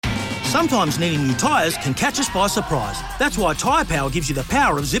Sometimes needing new tyres can catch us by surprise. That's why Tyre Power gives you the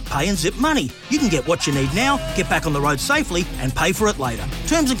power of Zip Pay and Zip Money. You can get what you need now, get back on the road safely and pay for it later.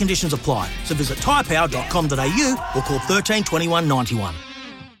 Terms and conditions apply. So visit tyrepower.com.au or call 13 21 91.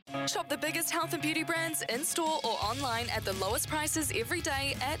 Shop the biggest health and beauty brands in-store or online at the lowest prices every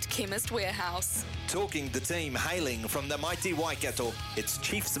day at Chemist Warehouse. Talking the team hailing from the mighty Waikato, it's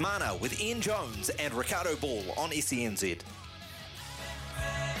Chiefs Mana with Ian Jones and Ricardo Ball on SENZ.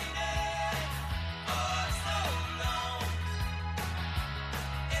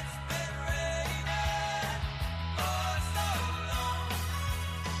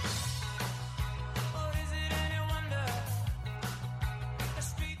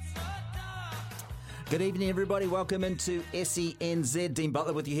 Good evening, everybody. Welcome into SENZ. Dean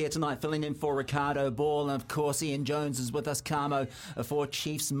Butler with you here tonight, filling in for Ricardo Ball. And, of course, Ian Jones is with us, Camo, for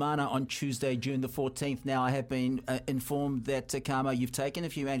Chiefs Mana on Tuesday, June the 14th. Now, I have been informed that, Camo, you've taken a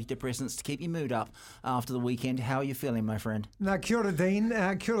few antidepressants to keep your mood up after the weekend. How are you feeling, my friend? No, kia ora, Dean.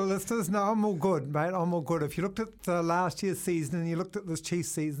 Kia ora, listeners. No, I'm all good, mate. I'm all good. If you looked at last year's season and you looked at this Chiefs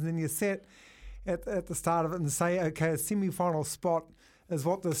season and you sat at the start of it and say, okay, a semi-final spot is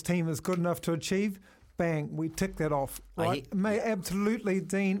what this team is good enough to achieve, bang, we tick that off, right? Absolutely,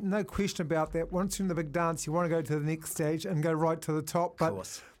 Dean, no question about that. Once you're in the big dance, you want to go to the next stage and go right to the top.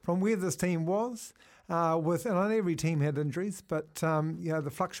 But from where this team was, and I know every team had injuries, but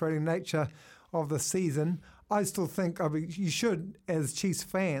the fluctuating nature of the season, I still think you should, as Chiefs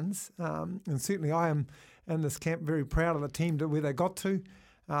fans, and certainly I am in this camp very proud of the team to where they got to.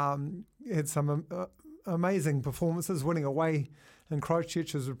 Had some amazing performances, winning away in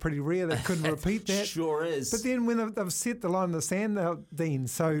Christchurch was pretty rare. They couldn't repeat that. Sure is. But then when they've set the line in the sand now, Dean,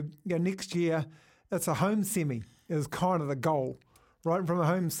 so next year it's a home semi is kind of the goal. Right from a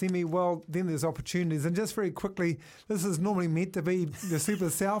home semi, well, then there's opportunities. And just very quickly, this is normally meant to be the Super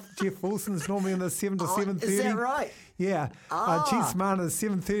South. Jeff Wilson's normally in the 7 to 7:30. Is that right? Yeah. Chiefs Mana is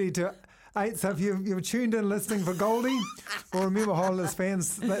 7:30 to 8. So if you've tuned in listening for Goldie, well, remember, Highlanders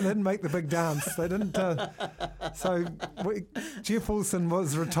fans, they didn't make the big dance. They didn't. Jeff Wilson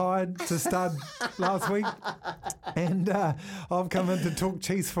was retired to stud last week, and I've come in to talk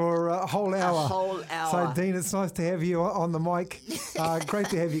Chiefs for a whole hour. A whole hour. So, Dean, it's nice to have you on the mic. Great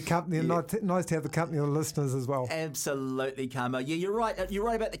to have your company, and nice to have the company of the listeners as well. Absolutely, Camo. Yeah, you're right. You're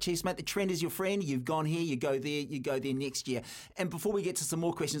right about the Chiefs, mate. The trend is your friend. You've gone here, you go there next year. And before we get to some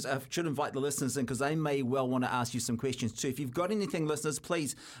more questions, I should invite the listeners in because they may well want to ask you some questions too. If you've got anything, listeners,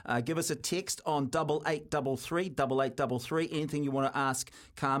 please give us a text on 8833. Anything you want to ask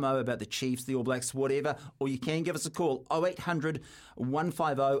Camo about the Chiefs, the All Blacks, whatever, or you can give us a call 0800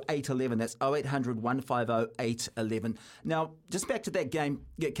 150 811. That's 0800 150 811. Now, just back to that game,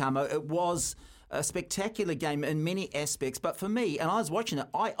 Camo. It was a spectacular game in many aspects, but for me, and I was watching it,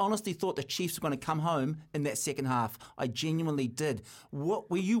 I honestly thought the Chiefs were going to come home in that second half. I genuinely did.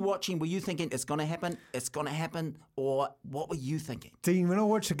 What were you watching? Were you thinking it's going to happen, or what were you thinking? Dean, when I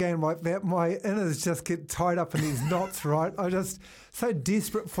watch a game like that, my innards just get tied up in these knots, right? I'm just so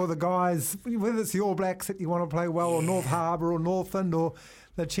desperate for the guys, whether it's the All Blacks that you want to play well, or North Harbour, or Northland, or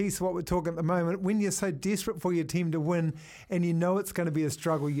the Chiefs, what we're talking at the moment, when you're so desperate for your team to win and you know it's going to be a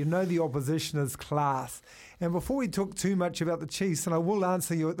struggle, you know the opposition is class. And before we talk too much about the Chiefs, and I will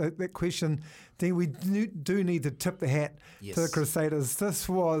answer you that question, Dean, we do need to tip the hat to the Crusaders.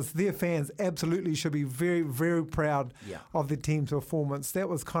 Their fans absolutely should be very, very proud of their team's performance. That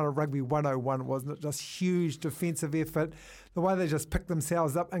was kind of rugby 101, wasn't it? Just huge defensive effort. The way they just picked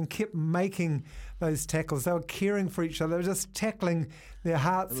themselves up and kept making those tackles. They were caring for each other. They were just tackling their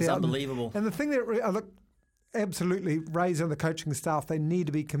hearts out. It was unbelievable. And the thing that, absolutely, Razor and the coaching staff, they need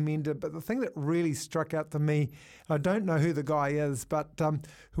to be commended. But the thing that really struck out to me, I don't know who the guy is, but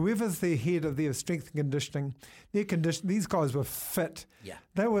whoever's the head of their strength and conditioning, these guys were fit. Yeah.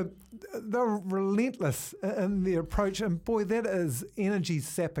 They were relentless in their approach. And boy, that is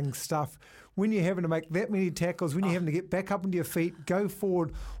energy-sapping stuff. When you're having to make that many tackles, when you're having to get back up into your feet, go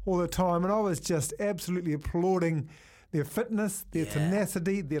forward all the time. And I was just absolutely applauding their fitness, their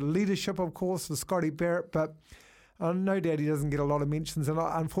tenacity, their leadership, of course, for Scotty Barrett. But no doubt he doesn't get a lot of mentions. And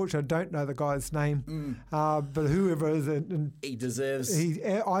unfortunately, I don't know the guy's name. But whoever is it, he deserves.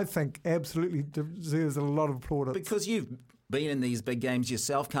 I think, absolutely deserves a lot of plaudits. Because you've been in these big games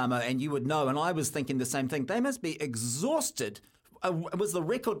yourself, Camo, and you would know, and I was thinking the same thing. They must be exhausted. It was the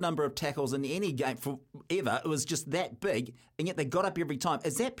record number of tackles in any game forever. It was just that big, and yet they got up every time.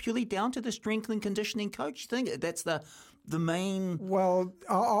 Is that purely down to the strength and conditioning coach? You think that's the main? Well,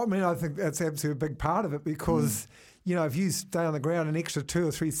 I think that's absolutely a big part of it because, if you stay on the ground an extra 2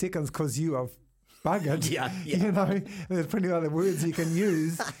 or 3 seconds because you are buggered, there's plenty of other words you can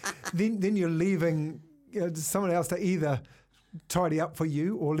use, then you're leaving someone else to either tidy up for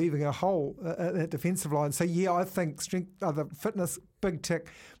you or leaving a hole at that defensive line. So, yeah, I think fitness, big tick.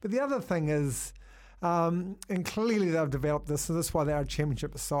 But the other thing is, and clearly they've developed this, so that's why they're a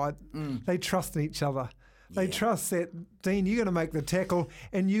championship side. They trust in each other. They trust that, Dean, you're going to make the tackle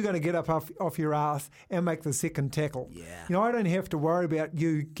and you're going to get up off your ass and make the second tackle. Yeah. I don't have to worry about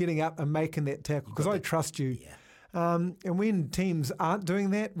you getting up and making that tackle because I trust you. Yeah. And when teams aren't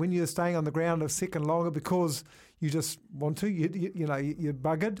doing that, when you're staying on the ground a second longer because you just want to, you're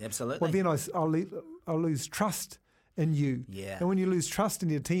buggered. Absolutely. Well, then I'll lose trust in you. Yeah. And when you lose trust in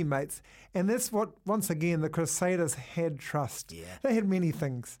your teammates, and that's what, once again, the Crusaders had trust. Yeah. They had many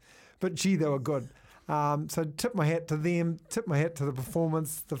things, but gee, they were good. So tip my hat to them, tip my hat to the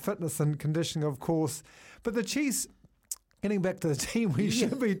performance, the fitness and conditioning, of course. But the Chiefs, getting back to the team we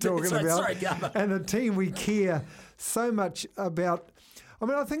should be talking about, and the team we care so much about. I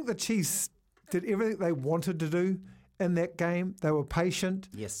mean, I think the Chiefs did everything they wanted to do in that game. They were patient.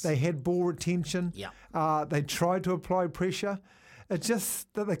 Yes. They had ball retention. Yeah. They tried to apply pressure. It's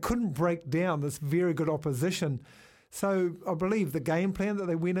just that they couldn't break down this very good opposition. So I believe the game plan that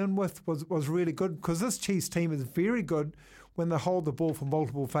they went in with was really good because this Chiefs team is very good when they hold the ball for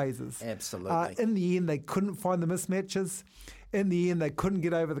multiple phases. Absolutely. In the end, they couldn't find the mismatches. In the end, they couldn't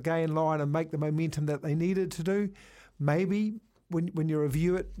get over the gain line and make the momentum that they needed to do. Maybe when you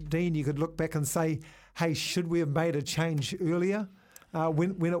review it, Dean, you could look back and say, hey, should we have made a change earlier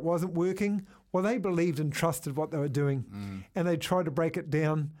when it wasn't working? Well, they believed and trusted what they were doing, and they tried to break it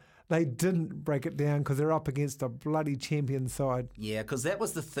down. They didn't break it down because they're up against a bloody champion side. Yeah, because that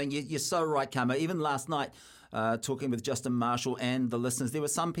was the thing. You're so right, Kamo. Even last night, talking with Justin Marshall and the listeners, there were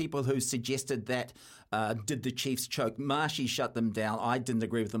some people who suggested that did the Chiefs choke? Marshy shut them down. I didn't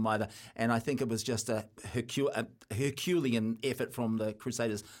agree with them either. And I think it was just a Herculean effort from the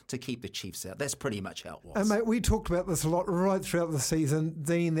Crusaders to keep the Chiefs out. That's pretty much how it was. And, mate, we talked about this a lot right throughout the season,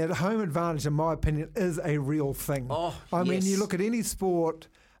 Dean, that home advantage, in my opinion, is a real thing. I mean, you look at any sport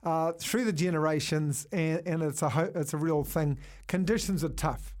through the generations, and it's a real thing. Conditions are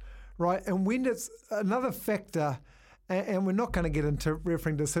tough, right? And when it's another factor, and we're not going to get into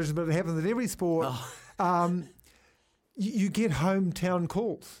refereeing decisions, but it happens in every sport, you get hometown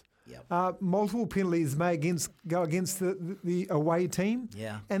calls. Yep. Multiple penalties may go against the away team,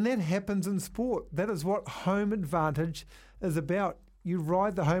 and that happens in sport. That is what home advantage is about. You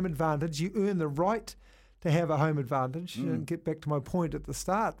ride the home advantage, you earn the right to have a home advantage. And get back to my point at the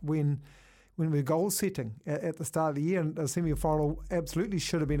start, when we're goal setting at the start of the year, and a semi-final absolutely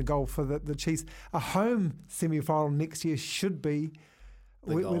should have been a goal for the Chiefs. A home semi-final next year should be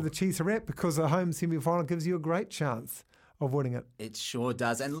where the Chiefs are at, because a home semi-final gives you a great chance of winning it. It sure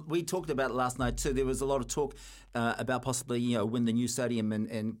does. And we talked about it last night too. There was a lot of talk about possibly, when the new stadium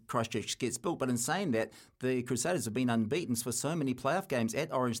in Christchurch gets built. But in saying that, the Crusaders have been unbeaten for so many playoff games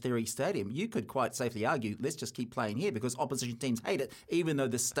at Orange Theory Stadium. You could quite safely argue, let's just keep playing here because opposition teams hate it, even though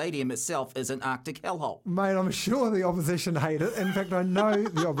the stadium itself is an Arctic hellhole. Mate, I'm sure the opposition hate it. In fact, I know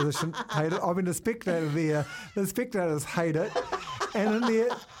the opposition hate it. I've been a spectator there. The spectators hate it. And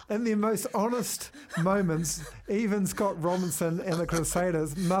in their most honest moments, even Scott Robinson and the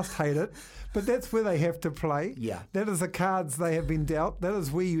Crusaders must hate it. But that's where they have to play. Yeah. That is the cards they have been dealt. That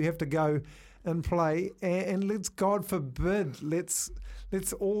is where you have to go and play. And let's, God forbid, let's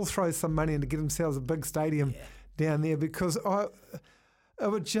all throw some money in to get themselves a big stadium down there, because it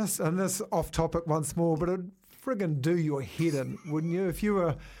would just, and this off topic once more, but it would friggin' do your head in, wouldn't you? If you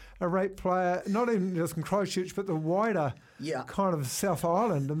were a rate player, not even just in Christchurch, but the wider kind of South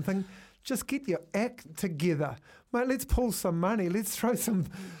Island, and think, just get your act together. Mate, let's pull some money. Let's throw some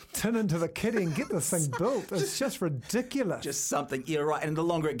tin into the kitty and get this thing built. It's just ridiculous. Just something. You're right. And the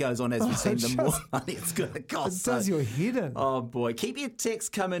longer it goes on, as we've seen, the more money it's going to cost. It does your head in. Oh, boy. Keep your texts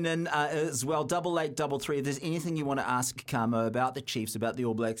coming in as well. 8833. If there's anything you want to ask Kamo about the Chiefs, about the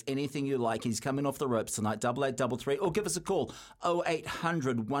All Blacks, anything you like, he's coming off the ropes tonight. 8833. Or give us a call.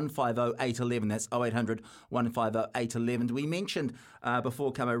 0800 150 811. That's 0800 150 811. We mentioned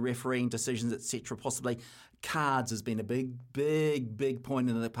before, Kamo, refereeing decisions, etc. Possibly cards has been a big point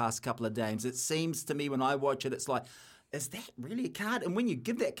in the past couple of games. It seems to me when I watch it, it's like, is that really a card? And when you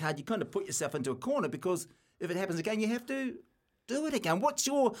give that card, you kind of put yourself into a corner, because if it happens again, you have to do it again. What's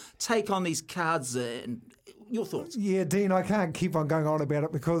your take on these cards and your thoughts? Yeah, Dean, I can't keep on going on about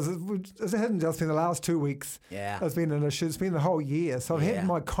it, because it hasn't just been the last 2 weeks. It's been an issue. It's been the whole year. So I've had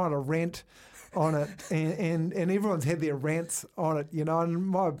my kind of rant on it, and everyone's had their rants on it, And in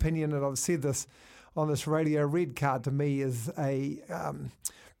my opinion, and I've said this on this radio, red card to me is a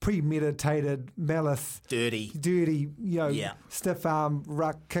premeditated, malice, Dirty. stiff arm,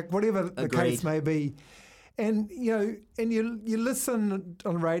 ruck, kick, whatever the case may be. And, and you listen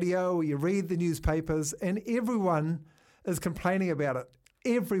on radio or you read the newspapers and everyone is complaining about it.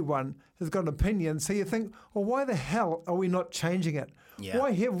 Everyone has got an opinion. So you think, well, why the hell are we not changing it? Yeah.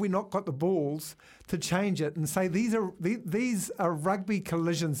 Why have we not got the balls to change it and say these are rugby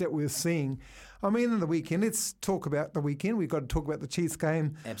collisions that we're seeing? I mean, in the weekend, let's talk about the weekend. We've got to talk about the Chiefs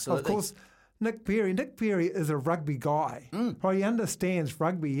game. Absolutely. Of course, Nick Berry is a rugby guy. Right? He understands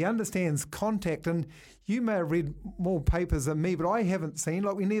rugby. He understands contact. And you may have read more papers than me, but I haven't seen,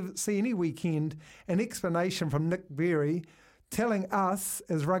 we never see any weekend, an explanation from Nick Berry telling us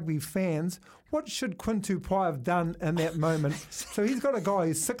as rugby fans what should Quinn Tupai have done in that moment. So he's got a guy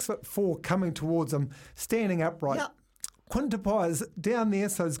who's 6'4" coming towards him, standing upright. Yep. Quinn Tupai is down there,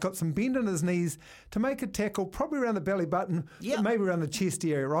 so he's got some bend in his knees to make a tackle, probably around the belly button, but maybe around the chest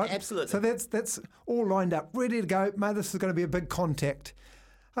area, right? Absolutely. So that's all lined up, ready to go. Mate, this is going to be a big contact.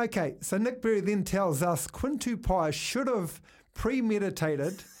 Okay, so Nick Berry then tells us Quinn Tupai should have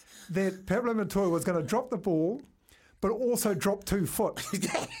premeditated that Pablo Montoya was going to drop the ball, but also drop 2 foot.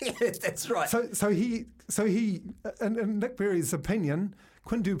 That's right. So he, in Nick Berry's opinion,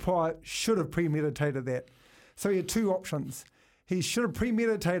 Quinn Tupai should have premeditated that. So he had two options. He should have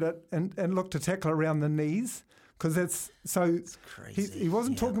premeditated and looked to tackle around the knees, because that's crazy. He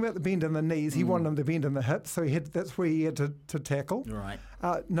wasn't talking about the bend in the knees. He wanted him to bend in the hips, so that's where he had to tackle. Right.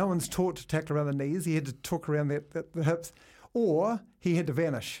 No one's taught to tackle around the knees. He had to talk around the hips, or he had to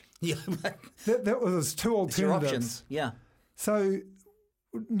vanish. Yeah, that was his two alternatives. Your options. Yeah. So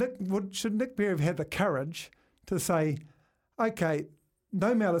should Nick Berry have had the courage to say, okay,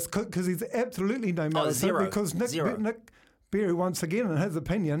 no malice, because he's absolutely no malice. Zero. Because Nick Berry, once again, in his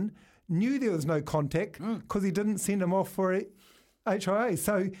opinion, knew there was no contact because he didn't send him off for a HIA.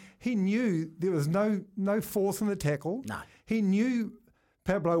 So he knew there was no force in the tackle. No. He knew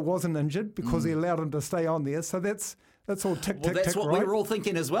Pablo wasn't injured because he allowed him to stay on there. So that's all tick, tick, that's tick, what right? we were all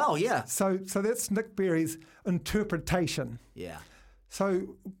thinking as well, yeah. So that's Nick Berry's interpretation. Yeah.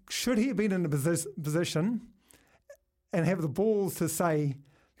 So should he have been in a position and have the balls to say,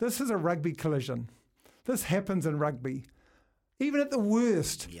 this is a rugby collision. This happens in rugby. Even at the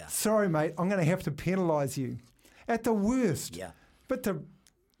worst, sorry, mate, I'm going to have to penalise you. At the worst. Yeah. But to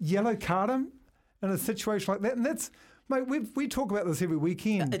yellow card him in a situation like that, and that's, mate, we talk about this every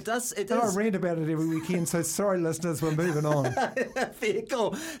weekend. It does. And I rant about it every weekend, so sorry, listeners, we're moving on. Fair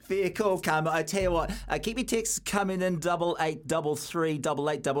call, Karma. I tell you what, keep your texts coming in, 8833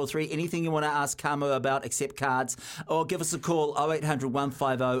 8833. Anything you want to ask Karma about except cards, or give us a call, 0800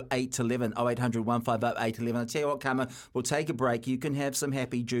 150 811, 0800 150 811. I tell you what, Karma, we'll take a break. You can have some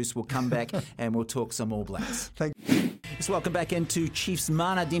happy juice. We'll come back and we'll talk some All Blacks. Thank you. So welcome back into Chiefs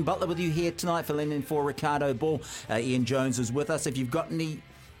Mana. Dean Butler with you here tonight, filling in for Ricardo Ball. Ian Jones is with us. If you've got any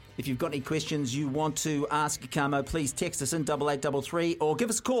questions you want to ask Camo, please text us in 8833 or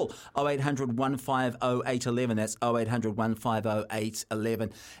give us a call 0800 150 811. That's 0800 150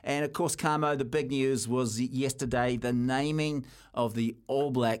 811. And of course, Camo, the big news was yesterday the naming of the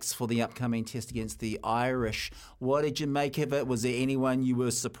All Blacks for the upcoming test against the Irish. What did you make of it? Was there anyone you were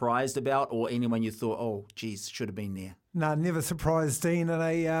surprised about, or anyone you thought, oh, geez, should have been there? No, never surprised, Dean, in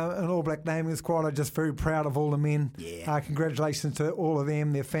an All Black naming squad. I'm just very proud of all the men. Yeah. Congratulations to all of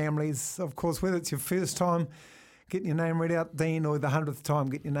them, their families. Of course, whether it's your first time getting your name read out, Dean, or the 100th time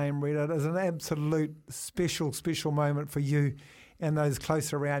getting your name read out, is an absolute special moment for you and those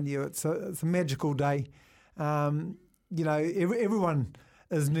close around you. It's a magical day. Everyone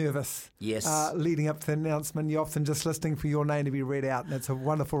is nervous. Yes. Leading up to the announcement, you're often just listening for your name to be read out, and it's a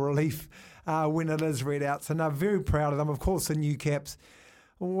wonderful relief when it is read out. So, no, very proud of them. Of course, the new caps.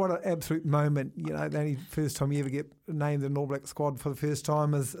 What an absolute moment. The only first time you ever get named in an All Black squad for the first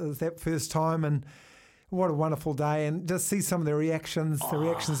time is that first time, and what a wonderful day. And just see some of the reactions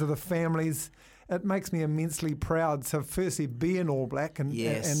of the families. It makes me immensely proud. So, firstly, be an All Black and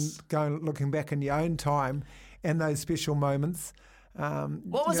looking back in your own time and those special moments.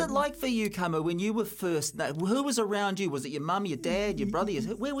 What was it like for you, Kamo, when you were first? Who was around you? Was it your mum, your dad, your brother?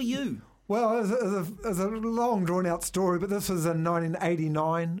 Where were you? Well, it was a long, drawn-out story, but this was in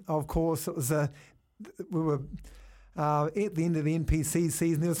 1989, of course. It was we were at the end of the NPC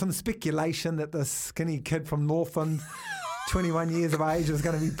season. There was some speculation that the skinny kid from Northland, 21 years of age, was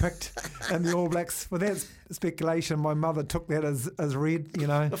going to be picked in the All Blacks. For that speculation, my mother took that as read,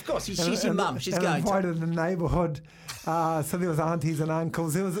 Of course, she's your mum. She's going invited the neighbourhood. So there was aunties and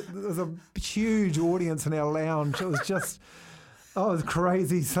uncles. There was a huge audience in our lounge. It was just... I was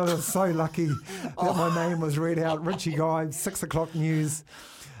crazy, so I was so lucky that my name was read out. Richie Guy, 6 o'clock news.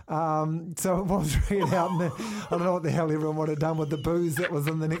 So it was really out in the, I don't know what the hell everyone would have done with the booze that was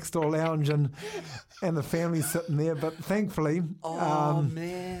in the next door lounge and the family sitting there. But thankfully,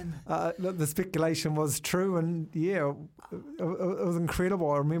 the speculation was true, and yeah, it was incredible.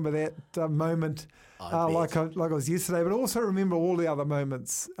 I remember that moment like it was yesterday, but also remember all the other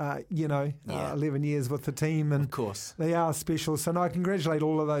moments. 11 years with the team, and of course they are special. So no, I congratulate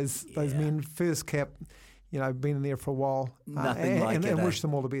all of those men. First cap. Been in there for a while. And wish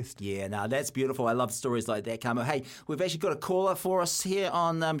them all the best. Yeah, no, that's beautiful. I love stories like that, Kamo. Hey, we've actually got a caller for us here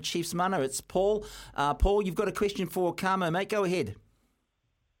on Chiefs Mana. It's Paul. Paul, you've got a question for Kamo, mate. Go ahead.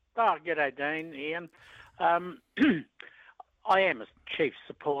 Oh, g'day, Dean, Ian. I am a Chiefs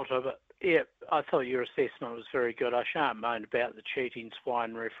supporter, but yeah, I thought your assessment was very good. I shan't moan about the cheating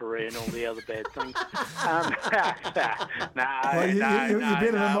swine referee and all the other bad things. You're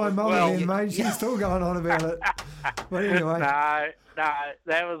better than my mother then, mate. She's still going on about it. But anyway. No,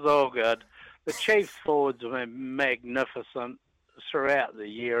 that was all good. The Chiefs forwards were magnificent throughout the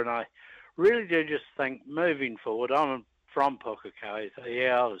year, and I really do just think moving forward, I'm from Pukekohe, so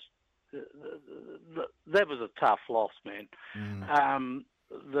yeah, that was a tough loss, man.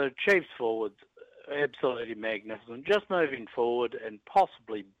 The Chiefs forwards, absolutely magnificent. Just moving forward and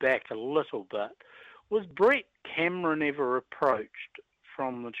possibly back a little bit, was Brett Cameron ever approached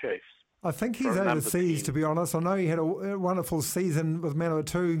from the Chiefs? I think he's overseas, to be honest. I know he had a wonderful season with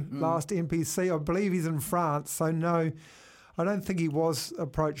Manawatu last NPC. I believe he's in France, so no, I don't think he was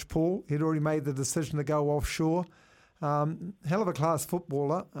approached, Paul. He'd already made the decision to go offshore. Hell of a class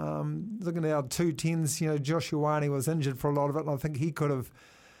footballer. Looking at our 210s, Josh Ioane was injured for a lot of it, and I think he could have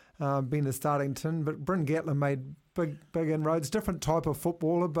been the starting tin. But Bryn Gatland made big inroads. Different type of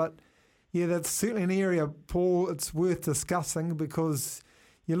footballer, but yeah, that's certainly an area, Paul, it's worth discussing, because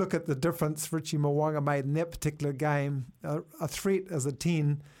you look at the difference Richie Mo'unga made in that particular game. A threat as a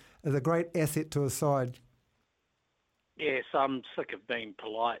 10 is a great asset to a side. Yes, I'm sick of being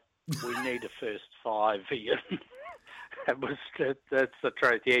polite. We need a first five, Ian. That's the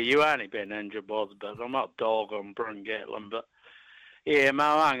truth. Yeah, you only been injured, was, but I'm not dog on Bryn Gatland. But yeah,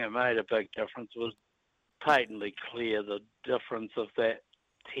 Mo'unga made a big difference. It was patently clear the difference of that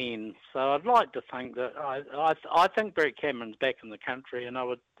 10. So I'd like to think that I think Brett Cameron's back in the country, and I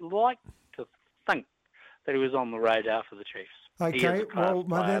would like to think that he was on the radar for the Chiefs. Okay, well,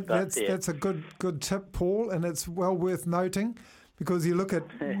 that's a good tip, Paul, and it's well worth noting, because you look at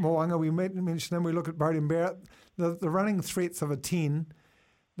Mo'unga, we mentioned him, we look at Beauden Barrett, the running threats of a 10,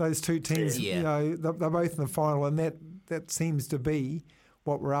 those two teams, they're both in the final, and that seems to be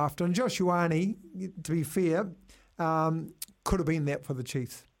what we're after. And Josh Ioane, to be fair, could have been that for the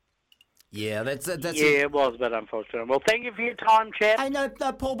Chiefs. Yeah, that's it was a bit unfortunate. Well, thank you for your time, chap. Hey, no,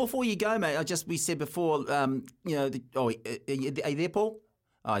 Paul, before you go, mate, we said before, are you there, Paul?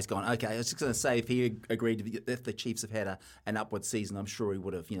 Oh, he's gone. Okay, I was just going to say, if he agreed, if the Chiefs have had an upward season, I'm sure he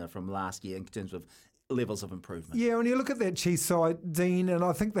would have, from last year in terms of levels of improvement. Yeah, when you look at that Chiefs side, Dean, and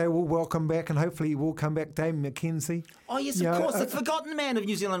I think they will welcome back, and hopefully he will come back, Damien McKenzie. Oh, yes, of course, the forgotten man of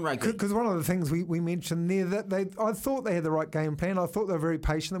New Zealand rugby. Because one of the things we mentioned there, that I thought they had the right game plan. I thought they were very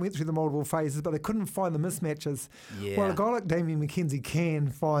patient. They went through the multiple phases, but they couldn't find the mismatches. Yeah. Well, a guy like Damien McKenzie can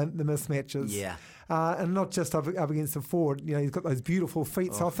find the mismatches. Yeah. And not just up against the forward. He's got those beautiful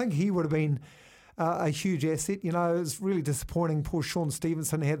feet. So I think he would have been a huge asset. It was really disappointing. Poor Sean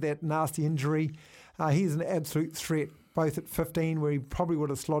Stevenson had that nasty injury. He's an absolute threat, both at 15, where he probably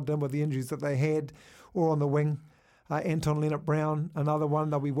would have slogged in with the injuries that they had, or on the wing. Anton Leonard-Brown, another one.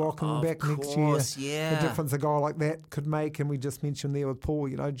 They'll be welcoming back next year. Yeah. The difference a guy like that could make, and we just mentioned there with Paul,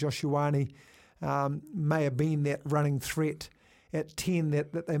 Josh Ioane may have been that running threat at 10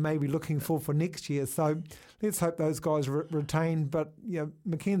 that they may be looking for next year. So let's hope those guys retain. But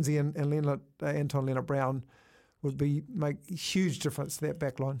McKenzie and Anton Leonard-Brown would make a huge difference to that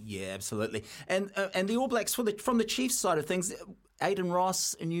back line. Yeah, absolutely. And the All Blacks, from the Chiefs side of things, Aidan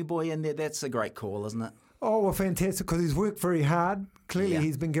Ross, a new boy in there, that's a great call, isn't it? Oh, well, fantastic, because he's worked very hard. Clearly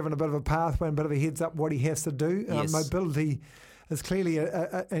he's been given a bit of a pathway and a bit of a heads up what he has to do. Yes. Mobility is clearly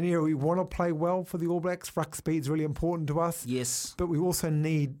an area we want to play well for the All Blacks. Ruck speed's really important to us. Yes. But we also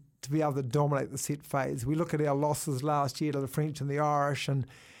need to be able to dominate the set phase. We look at our losses last year to the French and the Irish, and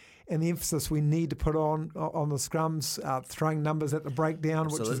the emphasis we need to put on the scrums, throwing numbers at the breakdown,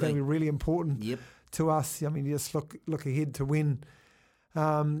 which is going to be really important to us. I mean, you just look ahead to when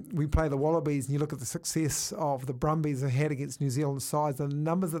we play the Wallabies, and you look at the success of the Brumbies have had against New Zealand sides, and the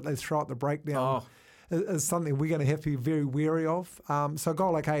numbers that they throw at the breakdown is something we're going to have to be very wary of. So a guy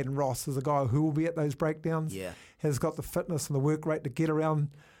like Aidan Ross is a guy who will be at those breakdowns, has got the fitness and the work rate to get around.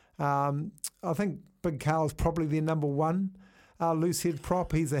 I think Big Carl's probably their number one. loose head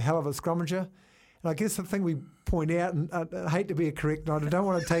prop. He's a hell of a scrummager. And I guess the thing we point out, and I hate to be a corrector, I don't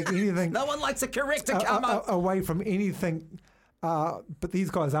want to take anything No one likes a corrector, Camo. away from anything, but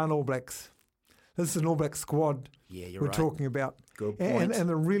these guys aren't All Blacks. This is an All Black squad we're talking about. Good point. And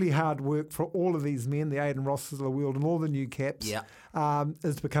the really hard work for all of these men, the Aiden Rosses of the world and all the new caps,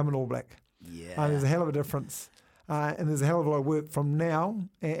 is to become an All Black. Yeah. There's a hell of a difference. And there's a hell of a lot of work from now.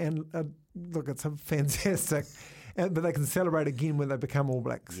 And look, it's fantastic. But they can celebrate again when they become All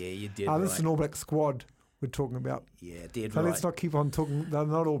Blacks. Yeah, you did This is an All Black squad we're talking about. Yeah, dead So right. let's not keep on talking. They're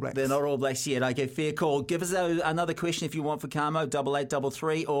not All Blacks. They're not All Blacks yet. Okay, fair call. Give us another question if you want for Camo,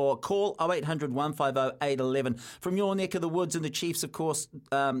 8833, or call 0800 150 811. From your neck of the woods and the Chiefs, of course,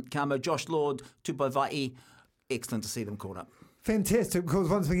 Camo, Josh Lord, Tupavai. Excellent to see them caught up. Fantastic, because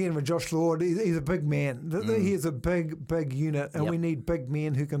once again with Josh Lord, he's a big man. He is a big unit, and we need big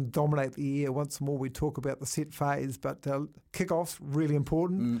men who can dominate the air. Once more, we talk about the set phase, but kickoffs really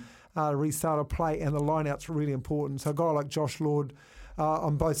important. Restart of play and the line-out's really important. So a guy like Josh Lord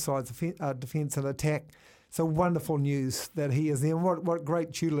on both sides, defence and attack. So wonderful news that he is there. And what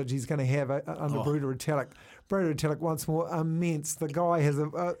great tutelage he's going to have under Bruder Retallick. Bruder Retallick, once more, immense. The guy has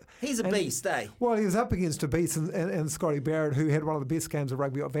He's a beast, eh? Well, he was up against a beast and Scotty Barrett, who had one of the best games of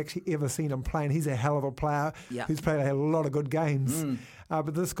rugby I've actually ever seen him play. And he's a hell of a player who's played a lot of good games.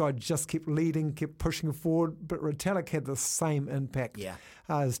 But this guy just kept leading, kept pushing forward. But Retallick had the same impact. Yeah.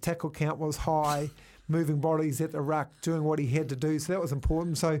 His tackle count was high, moving bodies at the ruck, doing what he had to do. So that was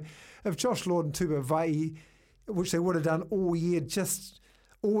important. So if Josh Lord and Tupavai, which they would have done all year, just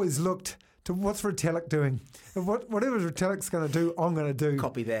always looked to what's Retallick doing. Whatever Retallick's going to do, I'm going to do.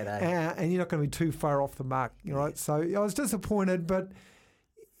 Copy that, eh? And you're not going to be too far off the mark, right? So I was disappointed, but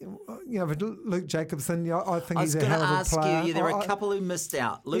with Luke Jacobson, I think he's a hell of a player. I was going to ask you, there are a couple who missed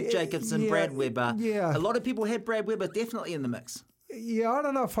out. Luke Jacobson, Brad Weber. Yeah. A lot of people had Brad Weber definitely in the mix. Yeah, I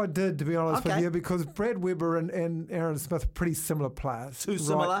don't know if I did, to be honest with you, because Brad Weber and Aaron Smith are pretty similar players. Too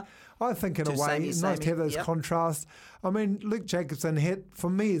similar? I think in a way, it's nice to have those contrasts. I mean, Luke Jacobson for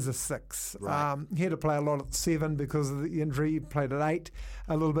me, is a 6. Right. He had to play a lot at 7 because of the injury. He played at 8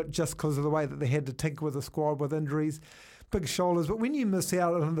 a little bit just because of the way that they had to tinker with the squad with injuries. Big shoulders. But when you miss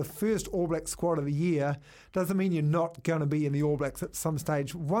out on the first All Black squad of the year, doesn't mean you're not going to be in the All Blacks at some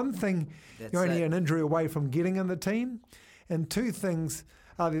stage. One thing, you're only an injury away from getting in the team. And two things,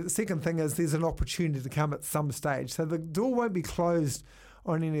 the second thing is there's an opportunity to come at some stage. So the door won't be closed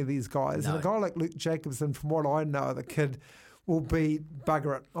on any of these guys. No. And a guy like Luke Jacobson, from what I know, the kid will be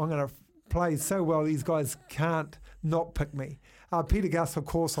bugger it. I'm going to play so well, these guys can't not pick me. Peter Gus, of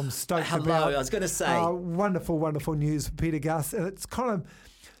course, I'm stoked about. I was going to say. Wonderful, wonderful news for Peter Gus. And it's kind of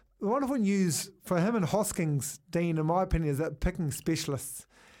wonderful news for him and Hoskins, Dean, in my opinion, is that picking specialists.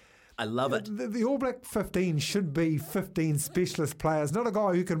 I love it. The All Black 15 should be 15 specialist players, not a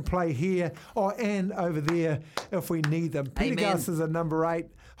guy who can play here and over there if we need them. Peter Gus is a number 8.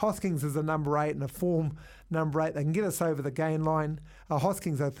 Hoskins is a number 8 and a form number 8. They can get us over the gain line.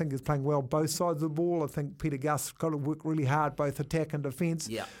 Hoskins, I think, is playing well both sides of the ball. I think Peter Gus got to work really hard, both attack and defence.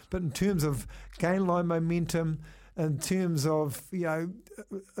 Yeah. But in terms of gain line momentum, in terms of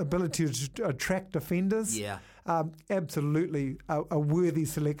ability to attract defenders, absolutely a worthy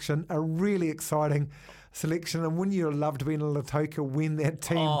selection, a really exciting selection. And wouldn't you have loved being in Lautoka when that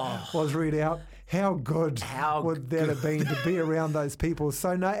team was read out? How good would that have been to be around those people?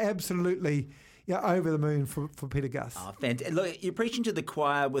 So no, absolutely. Over the moon for Peter Gus. Oh, fantastic. Look, you're preaching to the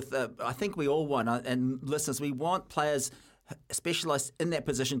choir with, I think we all want, and listeners, we want players specialised in that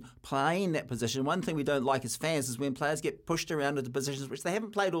position, playing that position. One thing we don't like as fans is when players get pushed around into positions which they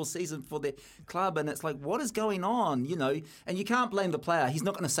haven't played all season for their club, and it's like, what is going on, And you can't blame the player. He's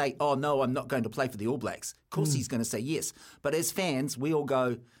not going to say, oh, no, I'm not going to play for the All Blacks. Of course he's going to say yes. But as fans, we all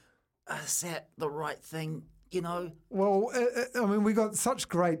go, is that the right thing, Well, I mean, we got such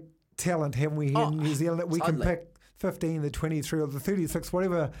great talent, haven't we, here in New Zealand, that we can pick 15, the 23 or the 36,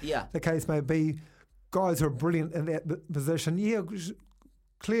 whatever the case may be. Guys who are brilliant in that position. Yeah,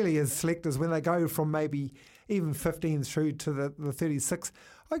 clearly as selectors, when they go from maybe even 15 through to the 36,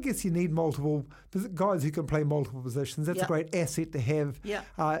 I guess you need multiple guys who can play multiple positions. That's a great asset to have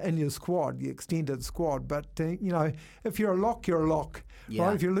in your squad, your extended squad. But, if you're a lock, you're a lock. Yeah.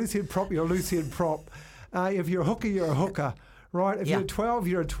 Right? If you're a loose head prop, you're a loose head prop. If you're a hooker, you're a hooker. Right? If you're a 12,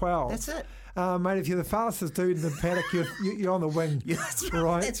 you're a 12. That's it. Mate, if you're the fastest dude in the paddock, you're on the wing. Yeah, that's right.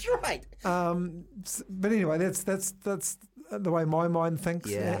 Right? That's right. But anyway, that's the way my mind thinks,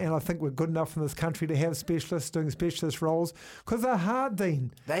 Yeah. and I think we're good enough in this country to have specialists doing specialist roles because they're hard,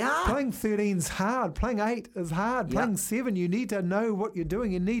 Dean. They are. Playing 13's hard. Playing 8 is hard. Yep. Playing 7, you need to know what you're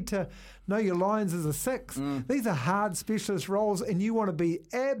doing. You need to know your lines as a 6. These are hard specialist roles, and you want to be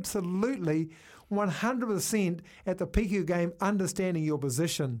absolutely 100% at the peak of your game, understanding your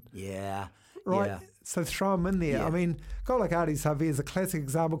position. Yeah. Right? Yeah. So throw him in there. Yeah. I mean, a guy like Ardie Savea is a classic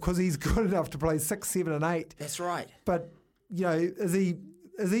example because he's good enough to play 6, 7 and 8. That's right. But, you know, is he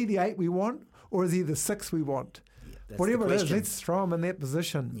the 8 we want or is he the 6 we want? That's Whatever the it is, question. let's throw him in that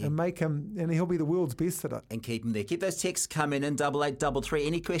position and make him, and he'll be the world's best at it. And keep them there. Keep those texts coming in, 8833.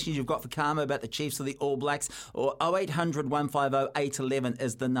 Any questions you've got for Karma about the Chiefs or the All Blacks, or 0800 150 811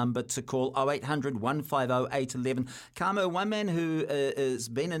 is the number to call, 0800 150 811. Karma, one man who has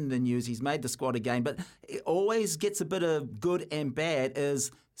been in the news, he's made the squad again, but it always gets a bit of good and bad, is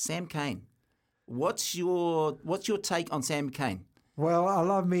Sam Cane. What's your take on Sam Cane? Well, I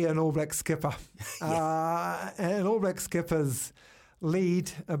love me an All Black skipper. And All Black skippers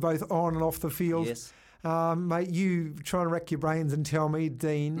lead both on and off the field. Yes. Mate, you try and rack your brains and tell me,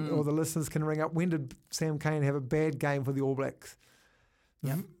 Dean, or the listeners can ring up, when did Sam Cane have a bad game for the All Blacks?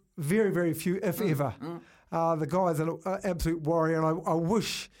 Yep. Very, very few, if ever. The guy's an absolute warrior, and I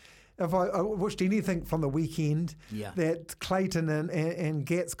wish... If I wished anything from the weekend, Yeah. that Clayton and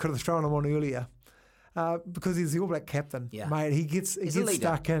Gats could have thrown him on earlier. Because he's the All Black captain, Yeah. mate. He gets a leader.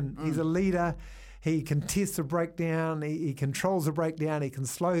 stuck in. He's a leader. He can test the breakdown. He controls the breakdown. He can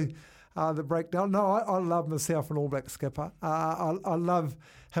slow the breakdown. No, I love myself an All Black skipper. I love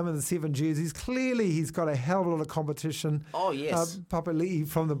him in the 7 jerseys. Clearly, he's got a hell of a lot of competition. Oh, yes. Papali'i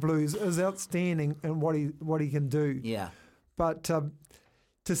from the Blues is outstanding in what he can do. Yeah. But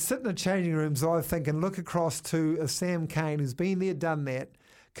to sit in the changing rooms, I think, and look across to a Sam Cane who's been there, done that,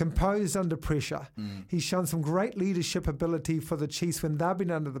 composed under pressure. He's shown some great leadership ability for the Chiefs when they've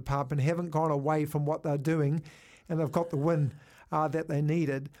been under the pump and haven't gone away from what they're doing, and they've got the win that they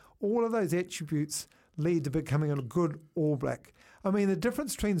needed. All of those attributes lead to becoming a good All Black. I mean, the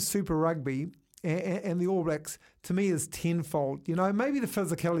difference between Super Rugby and the All Blacks, to me, is tenfold. You know, maybe the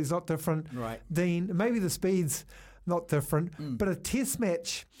physicality is not different, Right. Dean. Maybe the speed's not different, but a test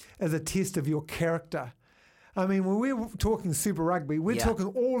match is a test of your character. I mean, when we're talking Super Rugby, we're Yeah. talking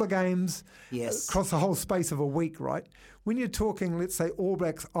all the games Yes. across the whole space of a week, right? When you're talking, let's say, All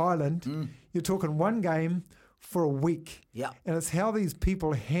Blacks Ireland, you're talking one game for a week. Yeah. And it's how these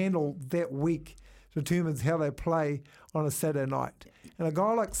people handle that week determines how they play on a Saturday night. And a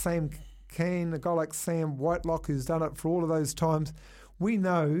guy like Sam Cane, a guy like Sam Whitelock, who's done it for all of those times, we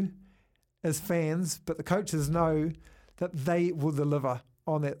know as fans, but the coaches know that they will deliver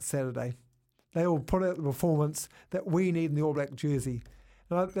on that Saturday. They will put out the performance that we need in the All Black jersey.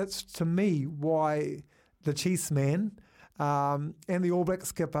 And that's, to me, why the Chiefs man and the All Black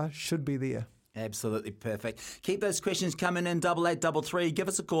skipper should be there. Absolutely perfect. Keep those questions coming in, 8833. Give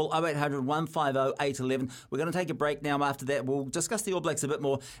us a call, 0800 150 811. We're going to take a break now. After that, we'll discuss the All Blacks a bit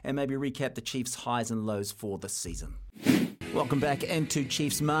more and maybe recap the Chiefs' highs and lows for this season. Welcome back into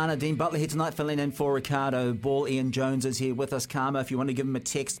Chiefs Mana. Dean Butler here tonight, filling in for Ricardo Ball. Ian Jones is here with us. Karma, if you want to give him a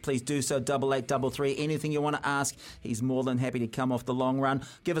text, please do so, 8833. Anything you want to ask, he's more than happy to come off the long run.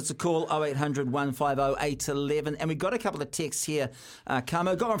 Give us a call, 0800 150 811. And we've got a couple of texts here.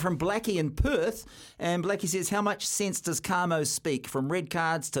 Karma, got one from Blackie in Perth. And Blackie says, how much sense does Carmo speak? From red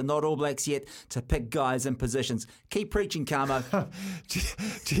cards to not All Blacks yet to pick guys in positions. Keep preaching, Carmo.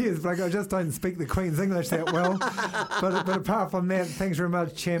 Cheers, Blackie. I just don't speak the Queen's English that well. but apart from that, thanks very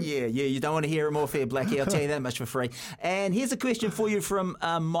much, champ. Yeah, you don't want to hear him off here, Blackie. I'll tell you that much for free. And here's a question for you from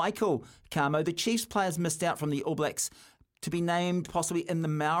Michael Carmo. The Chiefs players missed out from the All Blacks to be named possibly in the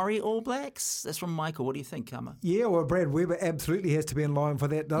Maori All Blacks. That's from Michael. What do you think, Carmo? Yeah, well, Brad Weber absolutely has to be in line for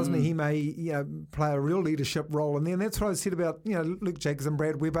that, doesn't he? He may play a real leadership role in there. And that's what I said about Luke Jacobs and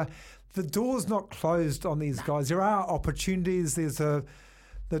Brad Weber. The door's not closed on these guys. There are opportunities. There's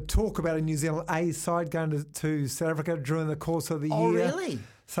the talk about a New Zealand A side going to South Africa during the course of the year. Oh, really?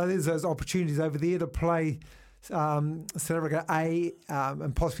 So there's those opportunities over there to play South Africa A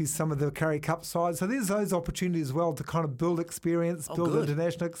and possibly some of the Currie Cup sides. So there's those opportunities as well to kind of build experience, build good.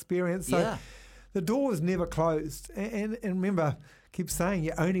 international experience. So Yeah. the door is never closed. And remember, keep saying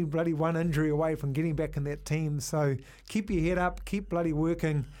you're only bloody one injury away from getting back in that team. So keep your head up, keep bloody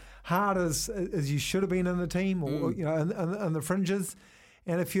working hard as you should have been in the team or in the fringes.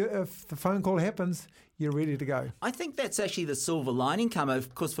 And if the phone call happens, you're ready to go. I think that's actually the silver lining, Carmo,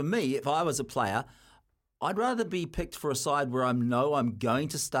 because for me, if I was a player, I'd rather be picked for a side where I know I'm going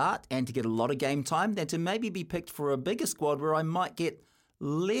to start and to get a lot of game time than to maybe be picked for a bigger squad where I might get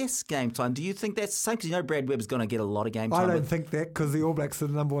less game time. Do you think that's the same? Because you know Brad Webb's going to get a lot of game time. I don't think that, because the All Blacks are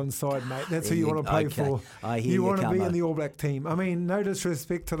the number one side, mate. That's who you want to play for. I hear you want to be Camo. in the All Black team. I mean, no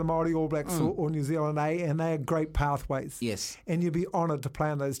disrespect to the Māori All Blacks or New Zealand A, and they are great pathways. Yes. And you'd be honoured to play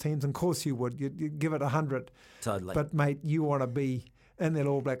on those teams. And of course you would. You'd give it 100. Totally. But, mate, you want to be in that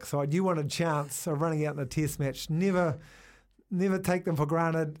All Black side. You want a chance of running out in a test match. Never take them for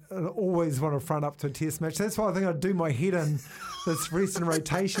granted, and always want to front up to a test match. That's why I think I'd do my head in this recent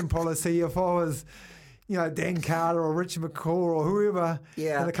rotation policy if I was, Dan Carter or Richie McCaw or whoever.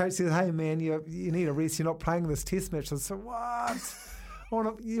 Yeah. And the coach says, hey, man, you need a rest. You're not playing this test match. I said, what?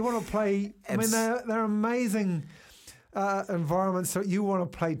 You want to play? I mean, they're amazing environments. So you want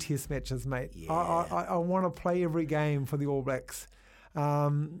to play test matches, mate. Yeah. I want to play every game for the All Blacks.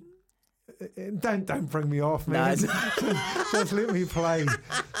 Don't bring me off, man. No. Just let me play.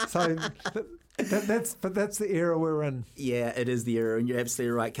 So that's the era we're in. Yeah, it is the era, and you're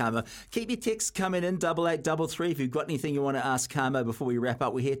absolutely right, Camo. Keep your texts coming in, 8833. If you've got anything you want to ask Camo before we wrap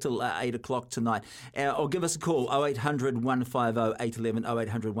up, we're here till 8 o'clock tonight. Or give us a call, 0800 150 811,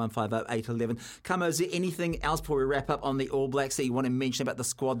 0800 150 811. Camo, is there anything else before we wrap up on the All Blacks that you want to mention about the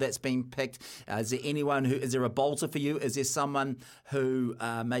squad that's been picked? Is there a bolter for you? Is there someone who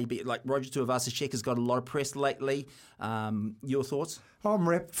maybe, like Roger Tuivasa-Sheck has got a lot of press lately? Your thoughts? I'm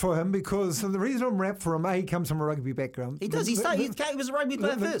wrapped for him because the reason I'm wrapped for him, he comes from a rugby background. He does. He was a rugby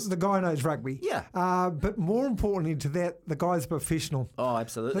player first. The guy knows rugby. Yeah. But more importantly to that, the guy's a professional. Oh,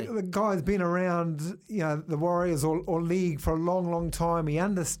 absolutely. The guy's been around, the Warriors or league for a long, long time. He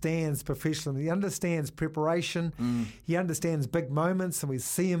understands professionalism. He understands preparation. He understands big moments, and we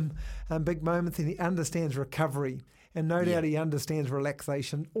see him in big moments, and he understands recovery. And no doubt he understands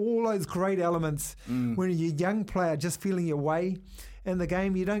relaxation. All those great elements when you're a young player just feeling your way in the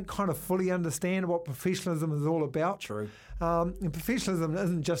game, you don't kind of fully understand what professionalism is all about. True. And professionalism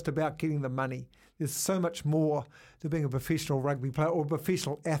isn't just about getting the money. There's so much more to being a professional rugby player or a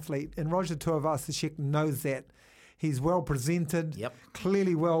professional athlete. And Roger Tuivasa-Sheck knows that. He's well presented,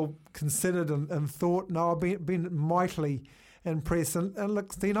 clearly well considered and thought. No, I've been mightily impressed. And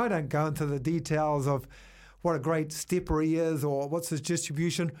look, Steen, I don't go into the details of what a great stepper he is or what's his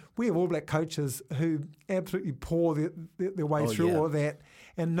distribution. We have All Black coaches who absolutely pour their way through all that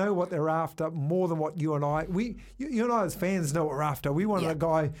and know what they're after more than what you and I. You and I as fans know what we're after. We want a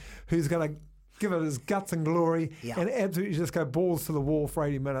guy who's going to give it his guts and glory and absolutely just go balls to the wall for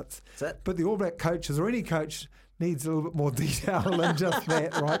 80 minutes. That's it. But the All Black coaches or any coach needs a little bit more detail than just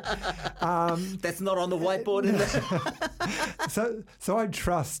that, right? That's not on the whiteboard, is it? So I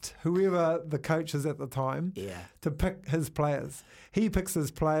trust whoever the coach is at the time to pick his players. He picks his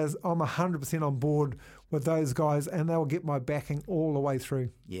players. I'm 100% on board with those guys, and they'll get my backing all the way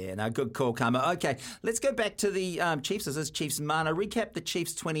through. Yeah, no, good call, Camo. Okay, let's go back to the Chiefs. This is Chiefs Mana. Recap the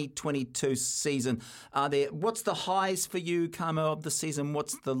Chiefs 2022 season. What's the highs for you, Camo, of the season?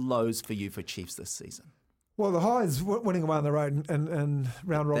 What's the lows for you for Chiefs this season? Well, the highs winning away on the road and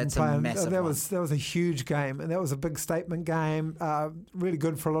round robin playing. That was a huge game, and that was a big statement game. Really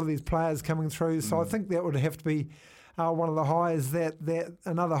good for a lot of these players coming through. So I think that would have to be one of the highs. That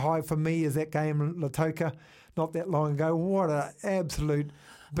another high for me is that game in Lautoka, not that long ago. What an absolute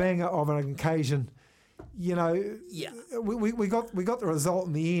banger of an occasion. We got the result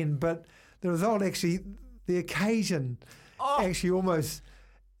in the end, but the result actually, the occasion actually almost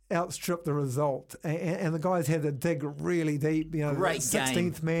outstripped the result, and the guys had to dig really deep. Great 16th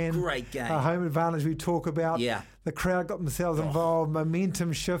game. man, Great game. Home advantage we talk about. Yeah. The crowd got themselves involved.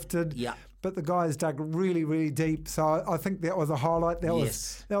 Momentum shifted. Yeah. But the guys dug really, really deep. So I think that was a highlight. That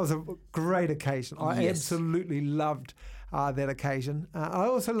was a great occasion. I absolutely loved that occasion. I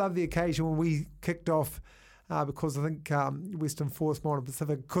also loved the occasion when we kicked off. Because I think Western Force, Moana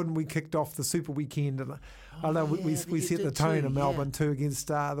Pacific, we kicked off the Super Weekend. And I know we set the tone in Melbourne too against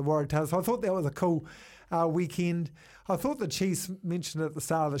the Waratahs. So I thought that was a cool weekend. I thought the Chiefs, mentioned at the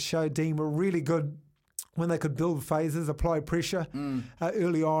start of the show, Dean, were really good when they could build phases, apply pressure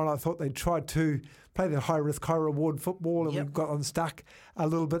early on. I thought they tried to play their high-risk, high-reward football, and we got unstuck a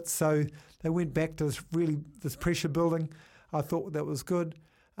little bit. So they went back to this pressure building. I thought that was good.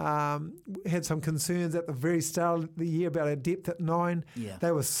 Had some concerns at the very start of the year about our depth at 9. Yeah.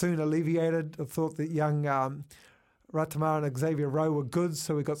 They were soon alleviated. I thought that young Ratamar and Xavier Rowe were good,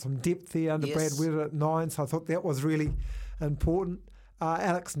 so we got some depth there under Brad Weber at 9, so I thought that was really important.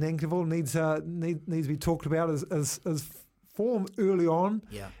 Alex Nankivell needs to be talked about as form early on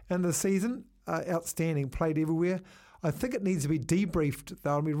in the season. Outstanding, played everywhere. I think it needs to be debriefed,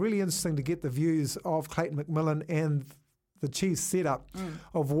 though. It'll be really interesting to get the views of Clayton McMillan and the Chiefs setup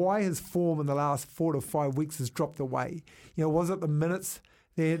of why his form in the last 4 to 5 weeks has dropped away. Was it the minutes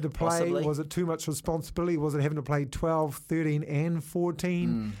they had to play? Possibly. Was it too much responsibility? Was it having to play 12, 13 and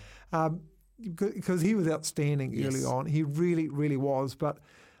 14? Because he was outstanding early on. He really, really was. But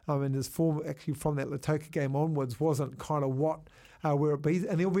I mean, his form actually from that Lautoka game onwards wasn't kind of where it be.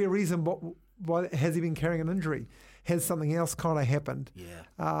 And there'll be a reason why has he been carrying an injury? Has something else kind of happened?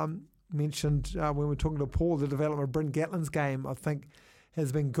 Yeah. Mentioned when we were talking to Paul, the development of Bryn Gatland's game, I think,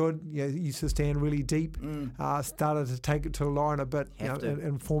 has been good. He used to stand really deep, started to take it to the line a bit,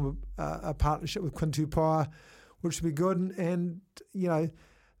 and form a partnership with Quinn Tupaia, which would be good. And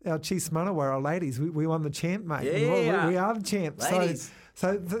our Chiefs Manawa, our ladies, we won the champ, mate. Yeah. We are the champs. Ladies.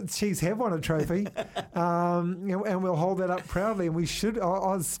 So the Chiefs have won a trophy, and we'll hold that up proudly. And we should. I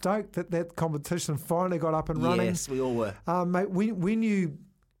was stoked that competition finally got up and running. Yes, we all were. Mate,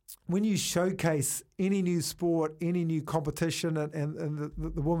 when you showcase any new sport, any new competition, and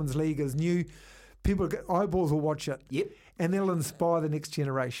the Women's League is new, eyeballs will watch it. Yep. And that'll inspire the next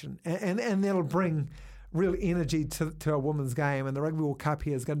generation. And that'll bring real energy to our women's game. And the Rugby World Cup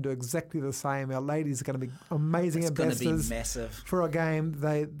here is going to do exactly the same. Our ladies are going to be amazing ambassadors. It's going to be massive. For our game.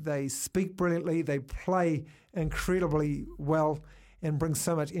 They speak brilliantly. They play incredibly well and bring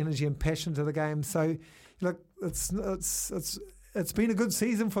so much energy and passion to the game. So, look, it's been a good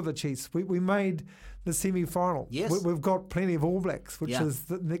season for the Chiefs. We made the semi-final. Yes. We've got plenty of All Blacks, which is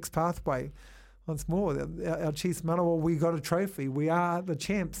the next pathway. Once more, our Chiefs Manawa, we got a trophy. We are the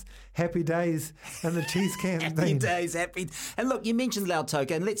champs. Happy days in the Chiefs camp. Happy days, happy. And look, you mentioned Lautoka,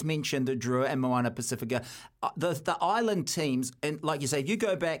 and let's mention the Drua and Moana Pacifica. The island teams, and like you say, if you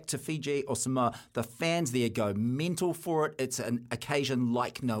go back to Fiji or Samoa, the fans there go mental for it. It's an occasion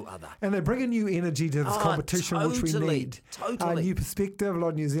like no other. And they bring a new energy to this competition, which we need. Totally. A new perspective. A lot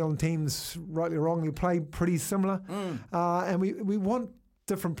of New Zealand teams, rightly or wrongly, play pretty similar. And we want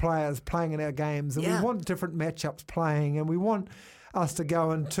different players playing in our games, and we want different matchups playing, and we want us to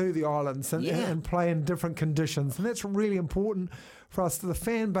go into the islands and play in different conditions, and that's really important for us. The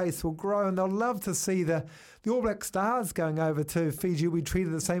fan base will grow, and they'll love to see the All Black Stars going over to Fiji. We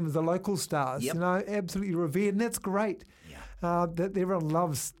treated the same as the local stars, absolutely revered, and that's great. That everyone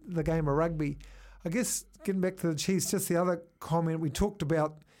loves the game of rugby. I guess getting back to the Chiefs, just the other comment we talked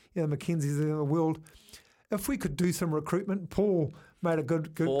about, Mackenzie's in the world. If we could do some recruitment, Paul made a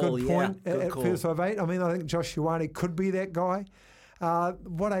good point at first 5'8". I mean, I think Josh Ioane could be that guy.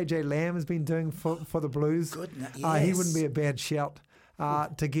 What AJ Lamb has been doing for the Blues, he wouldn't be a bad shout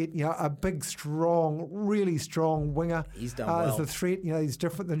to get a big, strong, really strong winger. He's done well. As a threat. He's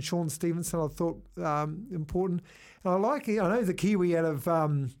different than Sean Stevenson. I thought important. And I know he's a Kiwi out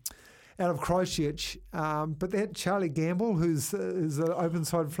of Christchurch, but that Charlie Gamble, who's an open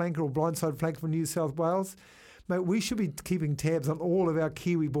side flanker or blind side flanker for New South Wales. Mate, we should be keeping tabs on all of our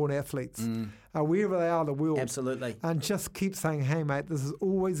Kiwi-born athletes, wherever they are in the world. Absolutely. And just keep saying, hey, mate, this is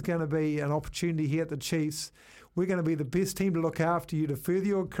always going to be an opportunity here at the Chiefs. We're going to be the best team to look after you, to further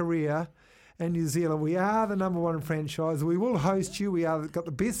your career in New Zealand. We are the number one franchise. We will host you. We got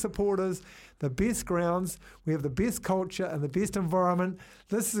the best supporters, the best grounds. We have the best culture and the best environment.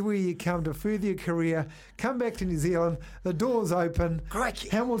 This is where you come to further your career. Come back to New Zealand. The door's open. Crikey.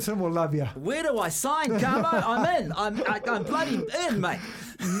 Hamilton will love you. Where do I sign, Carmo? I'm in. I'm bloody in, mate.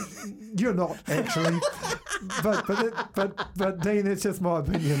 You're not, actually. but Dean, that's just my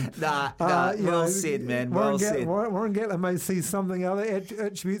opinion. Nah, well said, man. Well said. Warren Gatland may see something other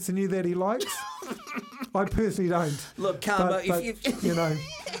attributes in you that he likes. I personally don't. Look, Carmo, if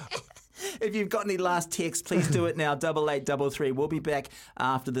if you've got any last texts, please do it now, 8833. We'll be back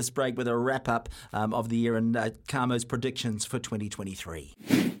after this break with a wrap-up of the year and Carmo's predictions for 2023.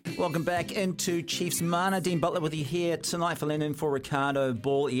 Welcome back into Chiefs Mana. Dean Butler with you here tonight, filling in for Ricardo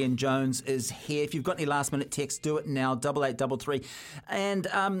Ball. Ian Jones is here. If you've got any last-minute texts, do it now, 8833. And,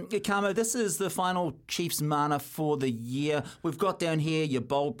 Carmo, this is the final Chiefs Mana for the year. We've got down here your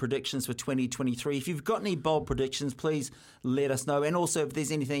bold predictions for 2023. If you've got any bold predictions, please let us know. And also, if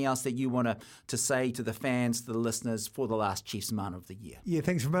there's anything else that you want to say to the fans, to the listeners, for the last Chiefs Mana of the year. Yeah,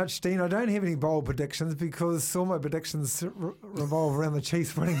 thanks very much, Dean. I don't have any bold predictions because all my predictions revolve around the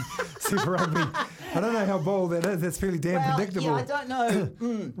Chiefs winning Super Rugby. I don't know how bold that is. That's fairly damn predictable. Yeah, I don't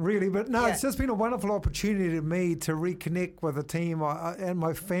know. Really, but no, it's just been a wonderful opportunity to me to reconnect with a team and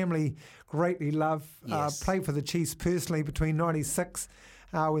my family greatly love. Played for the Chiefs personally between 96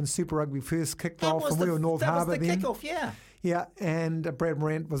 when Super Rugby first kicked off, and we were North Harbour then. That was the kickoff, Yeah, and Brad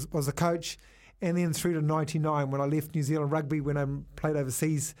Morant was a coach. And then through to 99 when I left New Zealand Rugby when I played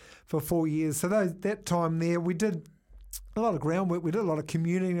overseas for 4 years. So that time there, we did a lot of groundwork. We did a lot of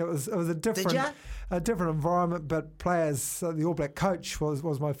commuting. It was a different environment. But players, the All Black coach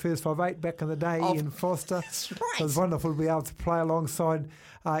was my first 5'8" back in the day, Ian Foster. That's right. So it was wonderful to be able to play alongside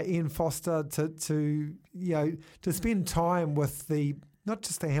Ian Foster to spend time with not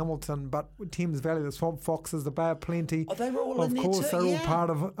just the Hamilton, but Thames Valley, the Swamp Foxes, the Bay of Plenty. Oh, they were all in there Of course, too, they're all part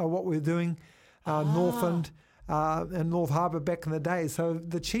of what we're doing. Northland. And North Harbour back in the day. So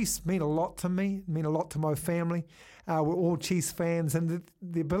the Chiefs mean a lot to me, mean a lot to my family. We're all Chiefs fans, and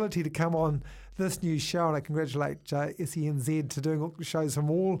the ability to come on this new show, and I congratulate SENZ to doing shows from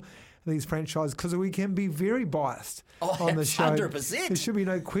all these franchises, because we can be very biased on the show. 100%. There should be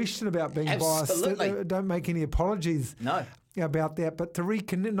no question about being Absolutely. biased. Don't make any apologies No. about that. But to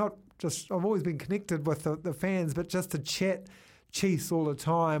reconnect, not just, I've always been connected with the fans, but just to chat Chiefs all the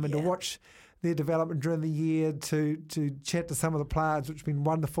time and to watch their development during the year, to chat to some of the players, which has been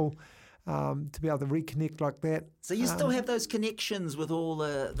wonderful, to be able to reconnect like that. So you still have those connections with all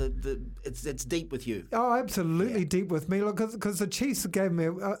it's deep with you. Oh, absolutely deep with me. Look, because the Chiefs gave me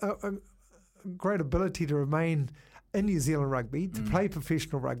a great ability to remain in New Zealand rugby, to play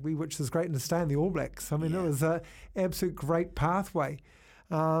professional rugby, which is great, and to stay in the All Blacks. I mean, it was an absolute great pathway.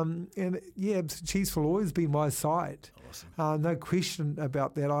 Chiefs will always be my side. Awesome. No question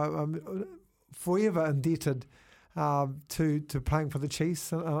about that. I'm forever indebted to playing for the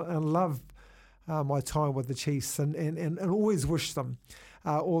Chiefs, and love my time with the Chiefs, and always wish them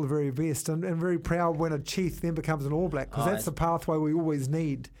all the very best, and very proud when a Chief then becomes an All Black, because that's the pathway we always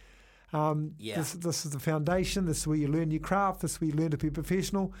need. This is the foundation. This is where you learn your craft. This is where you learn to be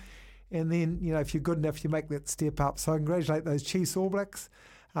professional, and then if you're good enough, you make that step up. So I congratulate those Chiefs All Blacks.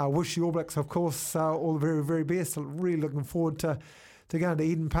 Wish the All Blacks, of course, all the very, very best. I'm really looking forward to going to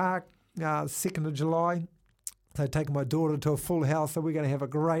Eden Park 2nd of July. So taking my daughter to a full house, so we're going to have a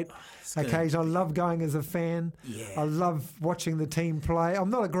great occasion. I love going as a fan. Yeah. I love watching the team play. I'm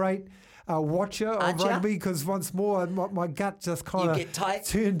not a great watcher of rugby, because once more my gut just kind of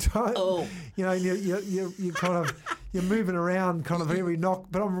turned tight. Oh. You kind of you're moving around kind of every knock.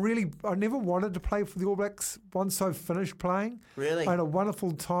 But I never wanted to play for the All Blacks once I finished playing. Really? I had a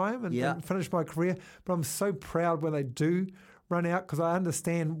wonderful time and finished my career. But I'm so proud when they do run out, because I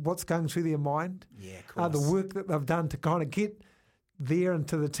understand what's going through their mind. Yeah, of course. The work that they've done to kind of get there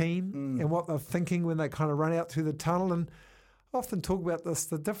into the team, and what they're thinking when they kind of run out through the tunnel. And I often talk about this,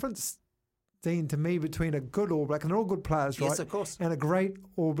 the difference, Dean, to me, between a good All Black, and they're all good players, right? Yes, of course. And a great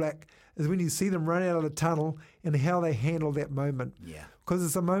All Black is when you see them run out of the tunnel and how they handle that moment. Yeah. Because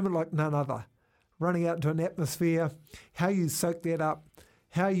it's a moment like none other. Running out into an atmosphere, how you soak that up,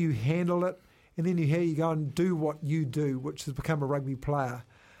 how you handle it, and then how you go and do what you do, which has become a rugby player.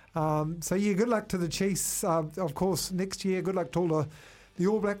 Good luck to the Chiefs. Of course, next year, good luck to all the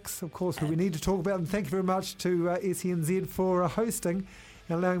All Blacks, of course, who we need to talk about. And thank you very much to SENZ for hosting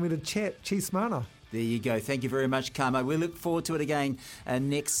and allowing me to chat Chiefs Mana. There you go. Thank you very much, Kamo. We look forward to it again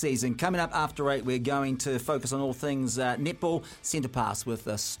next season. Coming up after 8, we're going to focus on all things netball, centre pass with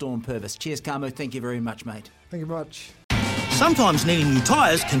Storm Purvis. Cheers, Kamo. Thank you very much, mate. Thank you much. Sometimes needing new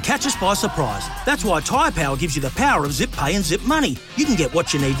tyres can catch us by surprise. That's why Tyre Power gives you the power of Zip Pay and Zip Money. You can get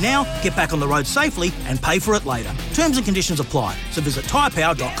what you need now, get back on the road safely, and pay for it later. Terms and conditions apply. So visit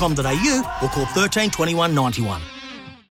tyrepower.com.au or call 13 21 91.